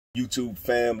YouTube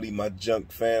family, my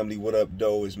junk family, what up,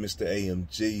 though? It's Mr.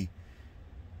 AMG.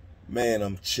 Man,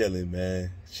 I'm chilling,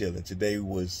 man. Chilling. Today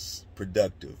was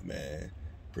productive, man.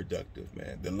 Productive,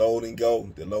 man. The load and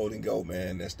go,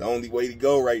 man. That's the only way to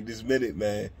go right this minute,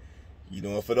 man. You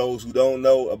know, and for those who don't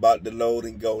know about the load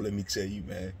and go, let me tell you,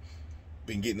 man.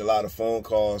 Been getting a lot of phone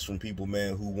calls from people,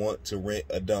 man, who want to rent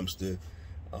a dumpster,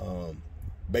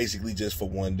 basically just for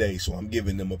one day. So I'm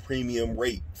giving them a premium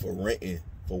rate for renting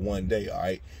for one day, all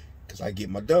right? Because I get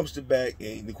my dumpster back,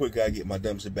 and the quicker I get my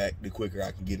dumpster back, the quicker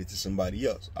I can get it to somebody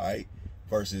else, all right?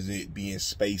 Versus it being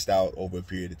spaced out over a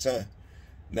period of time.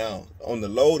 Now, on the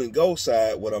load and go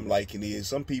side, what I'm liking is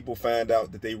some people find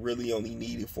out that they really only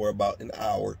need it for about an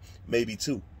hour, maybe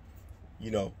two.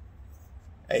 You know,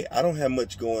 hey, I don't have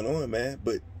much going on, man,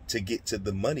 but to get to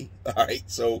the money, all right?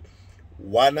 So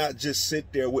why not just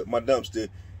sit there with my dumpster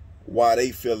while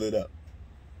they fill it up?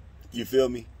 You feel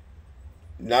me?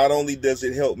 Not only does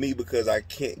it help me because I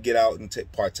can't get out and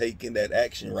partake in that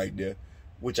action right there,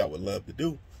 which I would love to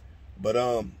do, but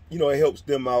you know, it helps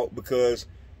them out because,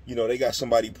 you know, they got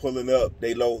somebody pulling up,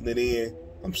 they loading it in.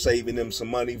 I'm saving them some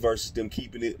money versus them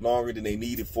keeping it longer than they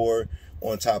need it for.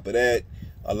 On top of that,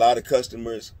 a lot of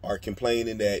customers are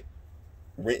complaining that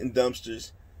renting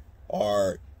dumpsters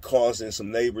are causing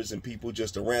some neighbors and people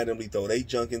just to randomly throw their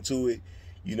junk into it,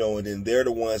 you know, and then they're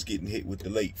the ones getting hit with the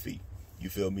late fee. You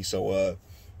feel me? So,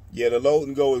 yeah, the load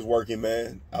and go is working,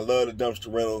 man. I love the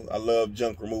dumpster rental. I love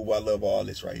junk removal. I love all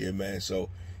this right here, man. So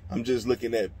I'm just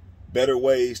looking at better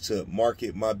ways to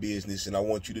market my business, and I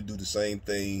want you to do the same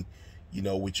thing, you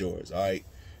know, with yours, all right?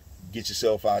 Get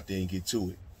yourself out there and get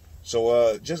to it.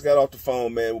 So just got off the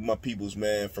phone, man, with my peoples,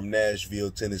 man, from Nashville,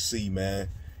 Tennessee, man.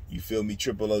 You feel me?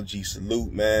 Triple OG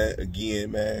salute, man.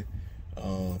 Again, man.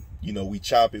 You know, we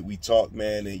chop it, we talk,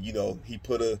 man, and, you know, he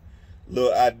put a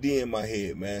little idea in my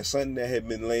head, man. Something that had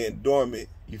been laying dormant,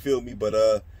 you feel me?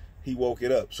 But he woke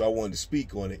it up, so I wanted to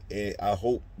speak on it. And I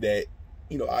hope that,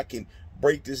 you know, I can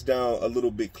break this down a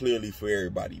little bit clearly for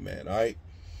everybody, man, all right?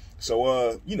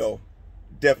 So, you know,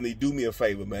 definitely do me a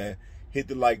favor, man. Hit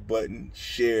the like button,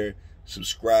 share,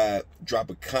 subscribe, drop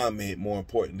a comment, more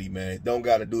importantly, man. Don't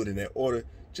got to do it in that order.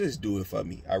 Just do it for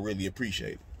me. I really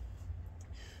appreciate it.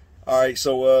 All right,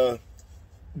 so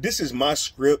this is my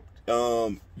script.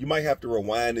 You might have to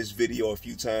rewind this video a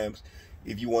few times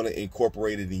if you want to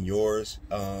incorporate it in yours.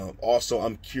 Also,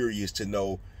 I'm curious to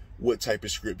know what type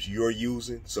of scripts you're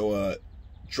using. So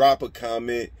drop a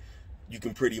comment. You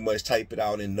can pretty much type it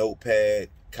out in Notepad,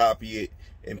 copy it,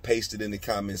 and paste it in the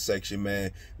comment section,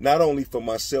 man. Not only for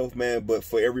myself, man, but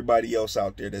for everybody else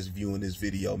out there that's viewing this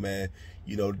video, man.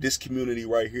 You know, this community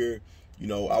right here, you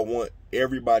know, I want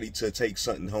everybody to take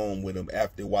something home with them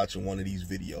after watching one of these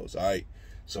videos, all right?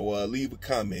 So leave a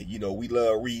comment. You know, we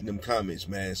love reading them comments,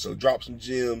 man. So drop some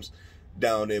gems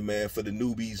down there, man, for the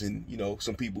newbies and, you know,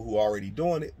 some people who are already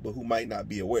doing it, but who might not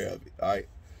be aware of it, all right?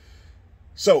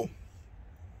 So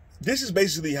this is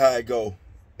basically how I go.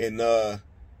 And I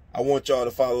want y'all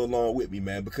to follow along with me,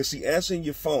 man, because, see, answering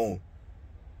your phone,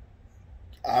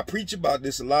 I preach about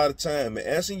this a lot of time, man.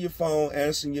 Answering your phone,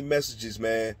 answering your messages,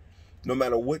 man, no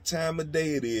matter what time of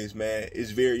day it is, man,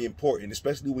 is very important,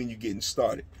 especially when you're getting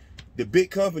started. The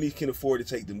big companies can afford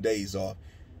to take them days off.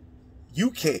 You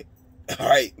can't, all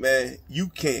right, man? You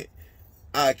can't.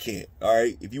 I can't, all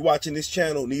right? If you're watching this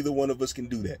channel, neither one of us can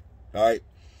do that, all right?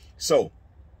 So,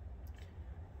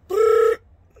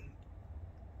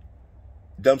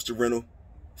 dumpster rental,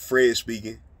 Fred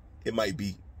speaking. It might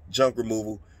be junk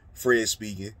removal, Fred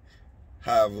speaking.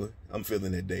 However, I'm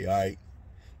feeling that day, all right?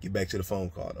 Get back to the phone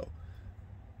call, though.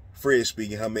 Fred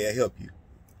speaking, how may I help you?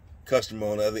 Customer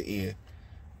on the other end.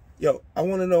 Yo, I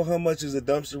want to know how much is a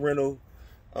dumpster rental,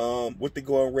 what the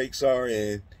going rates are,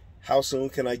 and how soon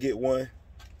can I get one?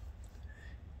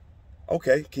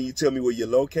 Okay, can you tell me where you're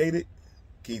located?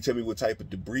 Can you tell me what type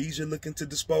of debris you're looking to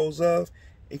dispose of?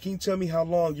 And can you tell me how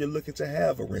long you're looking to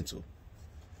have a rental?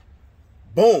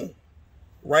 Boom.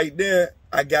 Right there,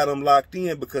 I got them locked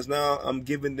in because now I'm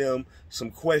giving them some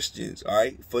questions, all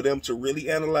right, for them to really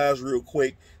analyze real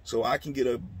quick so I can get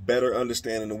a better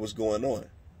understanding of what's going on,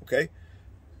 okay?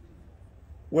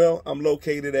 Well, I'm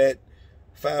located at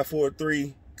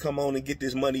 543 Come On and Get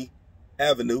This Money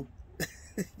Avenue.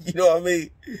 You know what I mean?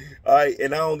 All right,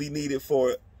 and I only need it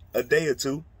for a day or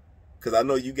two because I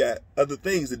know you got other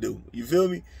things to do. You feel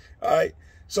me? All right,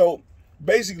 so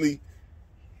basically,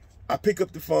 I pick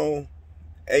up the phone,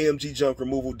 AMG Junk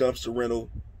Removal Dumpster Rental,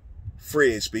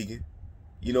 Fred speaking.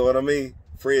 You know what I mean?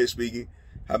 Fred speaking.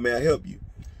 How may I help you?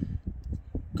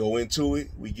 Go into it.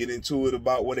 We get into it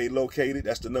about where they located.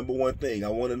 That's the number one thing. I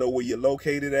want to know where you're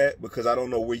located at because I don't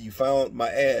know where you found my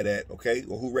ad at, okay?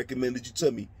 Or who recommended you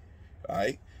to me. all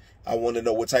right? I want to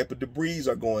know what type of debris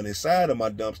are going inside of my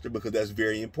dumpster, because that's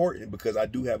very important, because I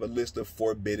do have a list of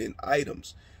forbidden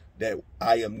items that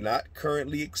I am not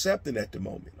currently accepting at the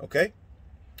moment, okay?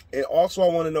 And also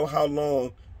I want to know how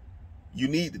long you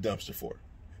need the dumpster for,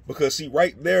 because see,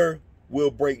 right there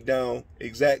will break down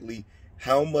exactly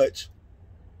how much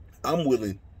I'm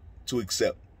willing to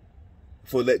accept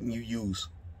for letting you use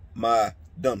my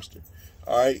dumpster.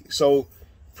 All right, so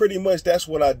pretty much that's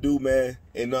what I do, man.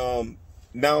 And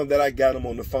now that I got them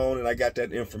on the phone and I got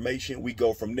that information, we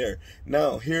go from there.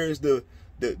 Now here's the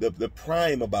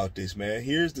prime about this, man.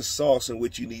 Here's the sauce in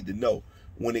which you need to know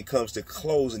when it comes to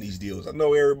closing these deals. I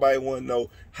know everybody want to know,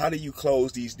 how do you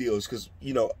close these deals? Because,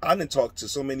 you know, I done talked to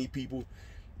so many people,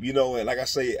 you know, and like I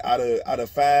say, out of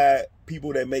 5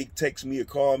 people that may text me or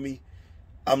call me,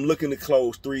 I'm looking to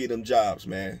close 3 of them jobs,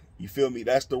 man. You feel me?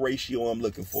 That's the ratio I'm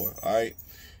looking for, all right?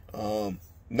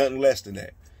 Nothing less than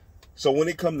that. So when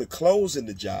it comes to closing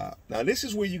the job, now this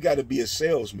is where you got to be a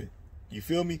salesman. You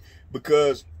feel me?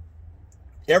 Because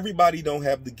everybody don't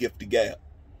have the gift of gab.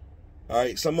 All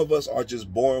right, some of us are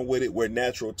just born with it. We're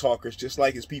natural talkers, just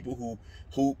like it's people who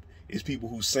hoop, it's people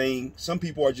who sing. Some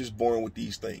people are just born with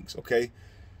these things, okay?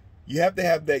 You have to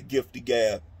have that gift of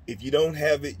gab. If you don't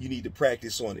have it, you need to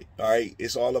practice on it, all right?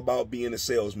 It's all about being a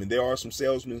salesman. There are some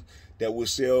salesmen that will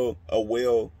sell a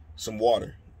well some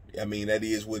water. I mean, that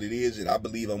is what it is, and I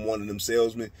believe I'm one of them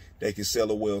salesmen that can sell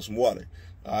a well some water,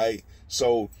 all right?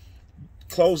 So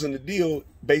closing the deal,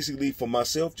 basically for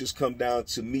myself, just come down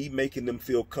to me making them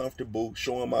feel comfortable,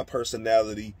 showing my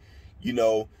personality, you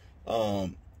know,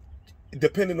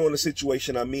 depending on the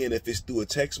situation I'm in. If it's through a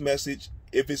text message,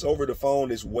 if it's over the phone,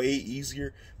 it's way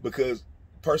easier, because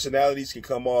personalities can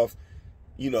come off,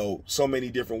 you know, so many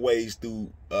different ways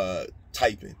through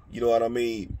typing. You know what I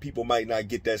mean? People might not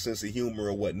get that sense of humor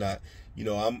or whatnot. You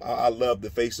know, I love the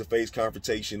face-to-face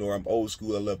confrontation, or I'm old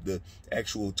school. I love the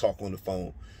actual talk on the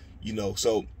phone. You know,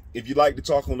 so if you like to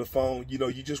talk on the phone, you know,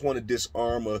 you just want to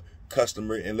disarm a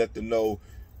customer and let them know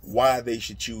why they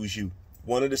should choose you.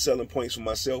 One of the selling points for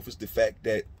myself is the fact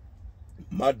that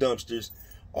my dumpsters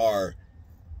are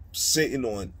sitting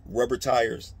on rubber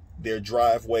tires. They're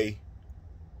driveway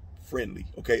friendly,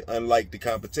 okay? Unlike the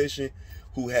competition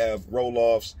who have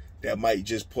roll-offs that might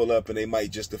just pull up and they might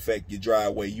just affect your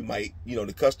driveway. You might, you know,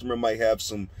 the customer might have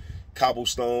some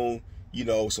cobblestone, you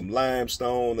know, some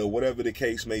limestone or whatever the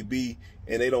case may be,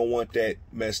 and they don't want that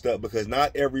messed up, because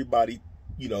not everybody,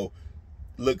 you know,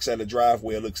 looks at a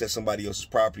driveway or looks at somebody else's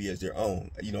property as their own.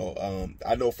 You know,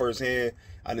 I know firsthand,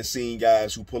 I done seen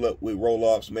guys who pull up with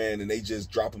roll-offs, man, and they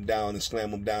just drop them down and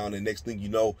slam them down, and next thing you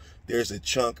know, there's a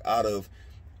chunk out of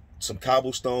some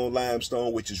cobblestone,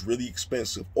 limestone, which is really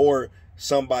expensive, or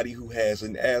somebody who has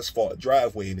an asphalt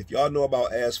driveway. And if y'all know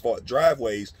about asphalt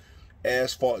driveways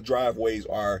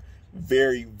are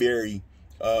very, very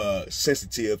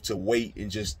sensitive to weight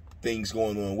and just things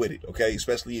going on with it, okay?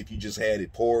 Especially if you just had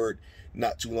it poured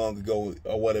not too long ago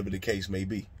or whatever the case may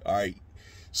be, all right?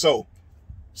 So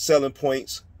selling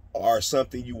points are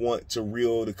something you want to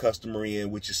reel the customer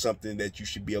in, which is something that you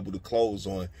should be able to close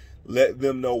on. Let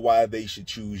them know why they should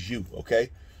choose you, okay?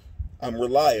 I'm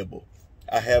reliable.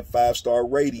 I have 5-star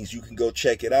ratings. You can go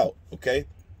check it out, okay?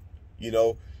 You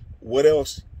know, what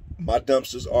else? My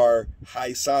dumpsters are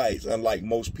high size, unlike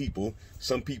most people.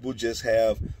 Some people just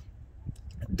have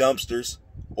dumpsters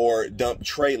or dump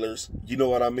trailers, you know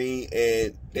what I mean?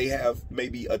 And they have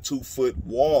maybe a 2-foot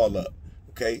wall up,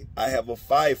 okay? I have a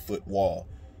 5-foot wall,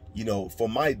 you know, for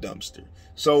my dumpster.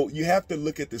 So you have to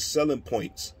look at the selling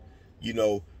points, you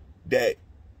know, that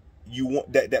you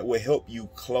want, that will help you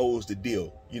close the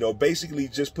deal. You know, basically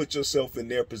just put yourself in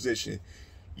their position.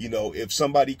 You know, if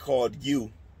somebody called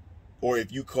you, or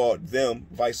if you called them,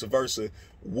 vice versa,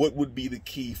 what would be the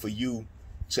key for you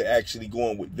to actually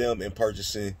going with them and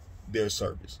purchasing their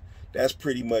service? That's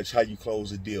pretty much how you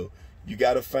close a deal. You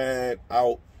got to find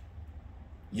out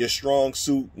your strong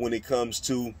suit when it comes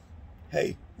to,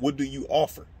 hey, what do you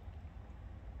offer?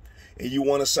 And you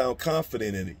want to sound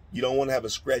confident in it. You don't want to have a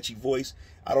scratchy voice.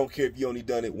 I don't care if you only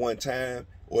done it one time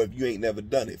or if you ain't never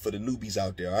done it. For the newbies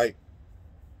out there, all right?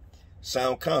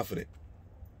 Sound confident.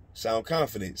 Sound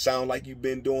confident. Sound like you've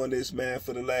been doing this, man,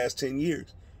 for the last 10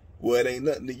 years. Well, it ain't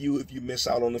nothing to you if you miss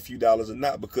out on a few dollars or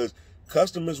not, because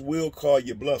customers will call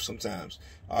you bluff sometimes.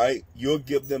 All right, you'll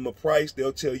give them a price.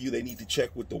 They'll tell you they need to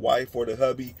check with the wife or the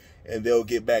hubby, and they'll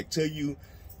get back to you,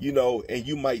 you know, and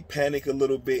you might panic a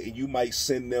little bit, and you might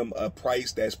send them a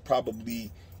price that's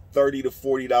probably $30 to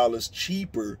 $40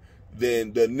 cheaper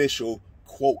than the initial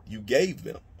quote you gave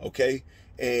them, okay?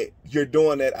 And you're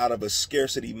doing that out of a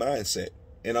scarcity mindset.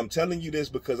 And I'm telling you this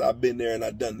because I've been there and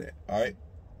I've done that, all right?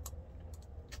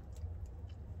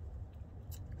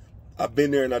 I've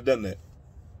been there and I've done that.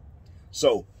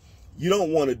 So you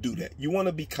don't want to do that. You want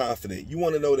to be confident. You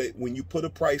want to know that when you put a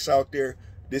price out there,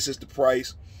 this is the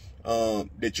price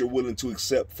that you're willing to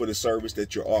accept for the service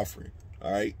that you're offering.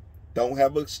 All right. Don't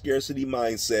have a scarcity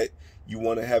mindset. You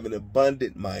want to have an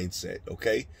abundant mindset.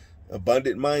 Okay.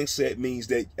 Abundant mindset means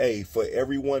that, hey, for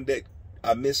everyone that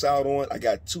I miss out on, I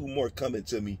got 2 more coming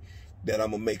to me that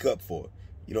I'm going to make up for.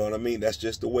 You know what I mean? That's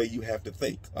just the way you have to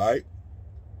think. All right.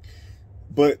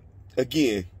 But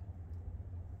again,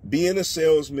 being a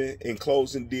salesman and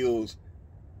closing deals,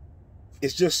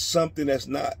 it's just something that's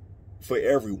not for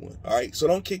everyone. All right. So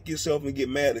don't kick yourself and get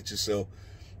mad at yourself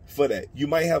for that. You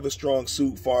might have a strong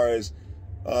suit far as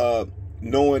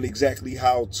knowing exactly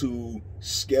how to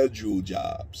schedule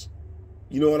jobs.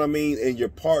 You know what I mean? And your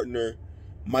partner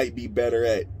might be better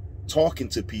at talking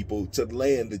to people to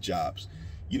land the jobs.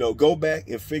 You know, go back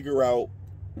and figure out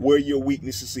where your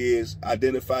weaknesses is,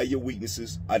 identify your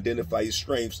weaknesses, identify your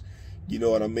strengths, you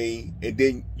know what I mean? And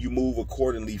then you move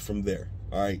accordingly from there.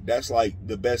 All right. That's like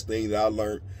the best thing that I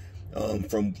learned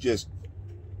from just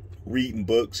reading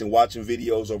books and watching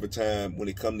videos over time when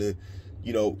it comes to,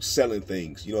 you know, selling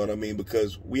things. You know what I mean?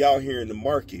 Because we out here in the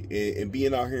market, and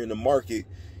being out here in the market,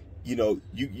 you know,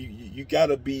 you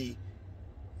gotta be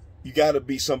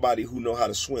somebody who know how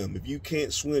to swim. If you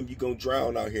can't swim, you're gonna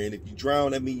drown out here. And if you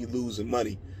drown, that means you're losing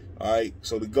money. All right.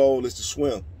 So the goal is to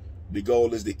swim. The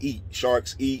goal is to eat.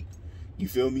 Sharks eat. You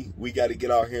feel me? We got to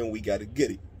get out here and we got to get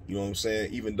it. You know what I'm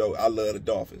saying? Even though I love the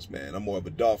dolphins, man. I'm more of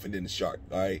a dolphin than a shark.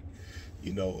 All right.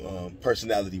 You know,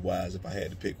 personality wise, if I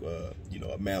had to pick, you know,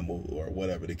 a mammal or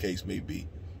whatever the case may be,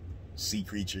 sea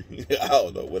creature, I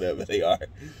don't know, whatever they are.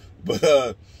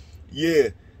 But, yeah,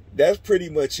 that's pretty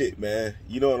much it, man.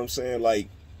 You know what I'm saying? Like,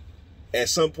 at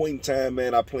some point in time,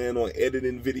 man, I plan on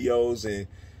editing videos and,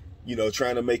 you know,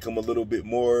 trying to make them a little bit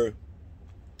more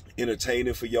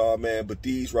entertaining for y'all, man. But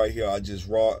these right here are just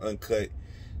raw, uncut,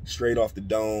 straight off the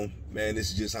dome, man. This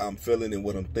is just how I'm feeling and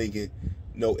what I'm thinking.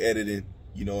 No editing,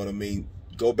 you know what I mean?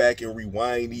 Go back and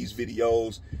rewind these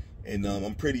videos, and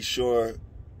I'm pretty sure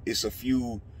it's a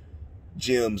few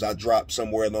gems I dropped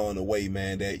somewhere along the way,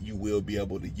 man, that you will be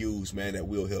able to use, man, that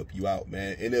will help you out,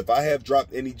 man. And if I have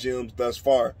dropped any gems thus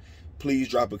far, please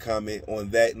drop a comment on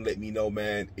that and let me know,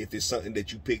 man, if it's something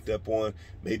that you picked up on.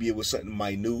 Maybe it was something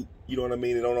minute, you know what I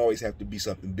mean? It don't always have to be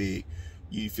something big.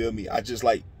 You feel me? I just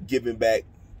like giving back,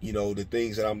 you know, the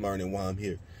things that I'm learning while I'm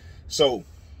here. So,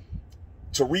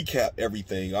 to recap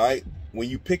everything, all right? When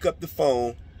you pick up the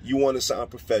phone, you want to sound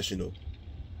professional.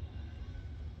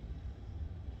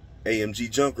 AMG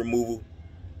Junk Removal,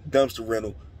 Dumpster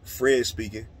Rental, Fred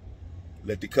speaking.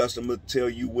 Let the customer tell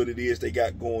you what it is they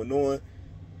got going on.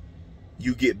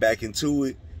 You get back into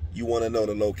it. You want to know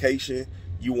the location.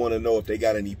 You want to know if they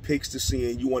got any pics to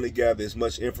send. You want to gather as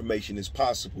much information as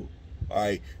possible, all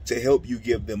right, to help you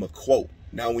give them a quote.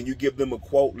 Now, when you give them a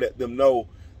quote, let them know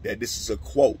that this is a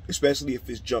quote, especially if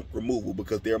it's junk removal,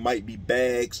 because there might be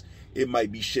bags. It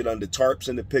might be shit under tarps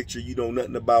in the picture you know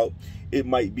nothing about. It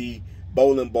might be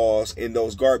bowling balls in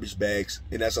those garbage bags,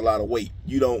 and that's a lot of weight.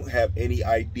 You don't have any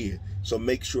idea. So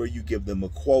make sure you give them a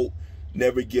quote.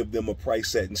 Never give them a price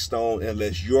set in stone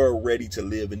unless you're ready to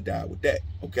live and die with that,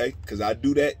 okay? Because I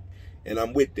do that, and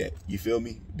I'm with that. You feel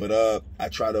me? But I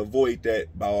try to avoid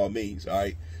that by all means, all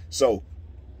right? So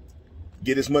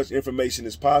get as much information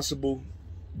as possible.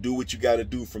 Do what you got to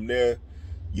do from there.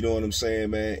 You know what I'm saying,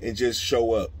 man? And just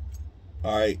show up,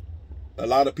 all right? A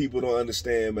lot of people don't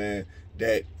understand, man,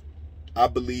 that I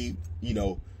believe, you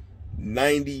know,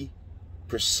 90%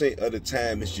 of the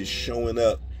time it's just showing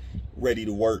up ready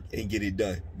to work and get it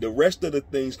done. The rest of the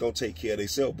things gonna take care of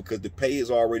themselves because the pay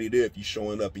is already there if you're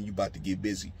showing up and you about to get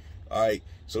busy. All right,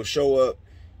 so show up,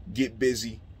 get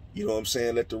busy. You know what I'm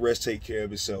saying? Let the rest take care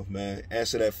of itself, man.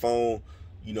 Answer that phone.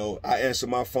 You know, I answer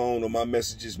my phone or my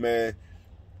messages, man.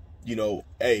 You know,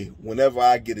 hey, whenever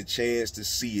I get a chance to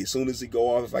see it, as soon as it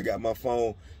go off, if I got my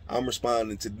phone, I'm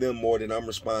responding to them more than I'm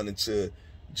responding to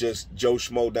just Joe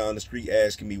Schmo down the street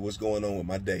asking me what's going on with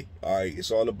my day. All right,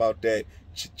 it's all about that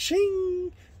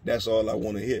cha-ching. That's all I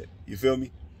want to hear. You feel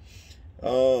me?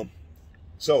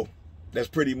 So that's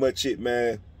pretty much it,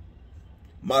 man.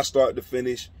 My start to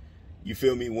finish, you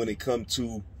feel me, when it comes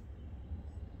to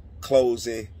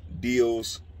closing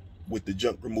deals with the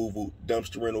junk removal,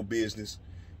 dumpster rental business.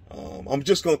 I'm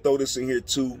just going to throw this in here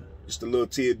too, just a little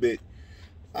tidbit.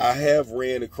 I have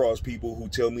ran across people who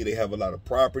tell me they have a lot of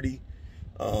property.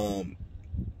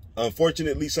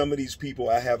 Unfortunately, some of these people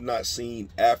I have not seen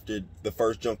after the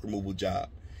first junk removal job.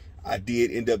 I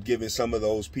did end up giving some of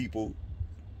those people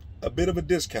a bit of a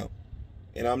discount,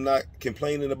 and I'm not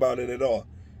complaining about it at all.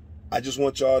 I just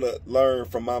want y'all to learn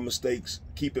from my mistakes.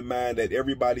 Keep in mind that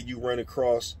everybody you run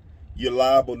across, you're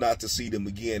liable not to see them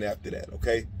again after that,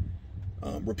 okay?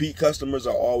 Repeat customers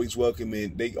are always welcome,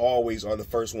 and they always are the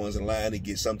first ones in line to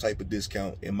get some type of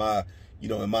discount in my,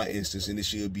 in my instance, and it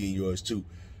should be in yours too.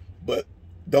 But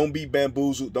don't be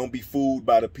bamboozled. Don't be fooled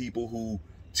by the people who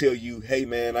tell you, hey,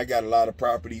 man, I got a lot of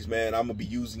properties, man. I'm going to be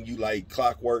using you like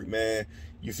clockwork, man.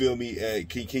 You feel me?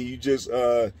 Can you just,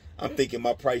 I'm thinking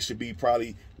my price should be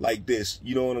probably like this.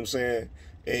 You know what I'm saying?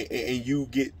 And you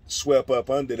get swept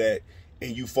up under that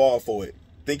and you fall for it.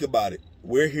 Think about it.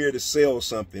 We're here to sell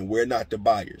something. We're not the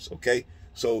buyers, okay?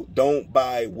 So don't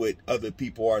buy what other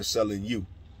people are selling you.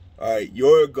 All right,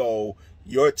 your goal,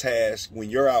 your task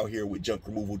when you're out here with Junk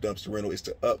Removal Dumpster Rental is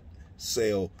to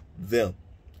upsell them.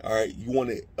 All right, you want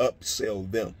to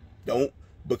upsell them. Don't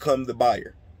become the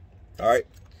buyer. All right,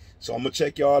 so I'm going to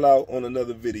check y'all out on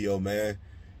another video, man.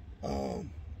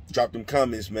 Drop them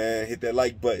comments, man. Hit that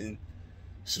like button.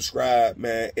 Subscribe,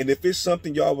 man. And if it's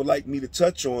something y'all would like me to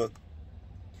touch on,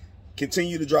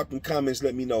 continue to drop them comments.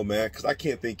 Let me know, man, because I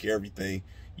can't think of everything.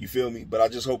 You feel me? But I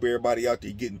just hope everybody out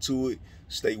there getting to it.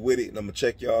 Stay with it. And I'm going to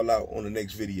check y'all out on the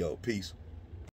next video. Peace.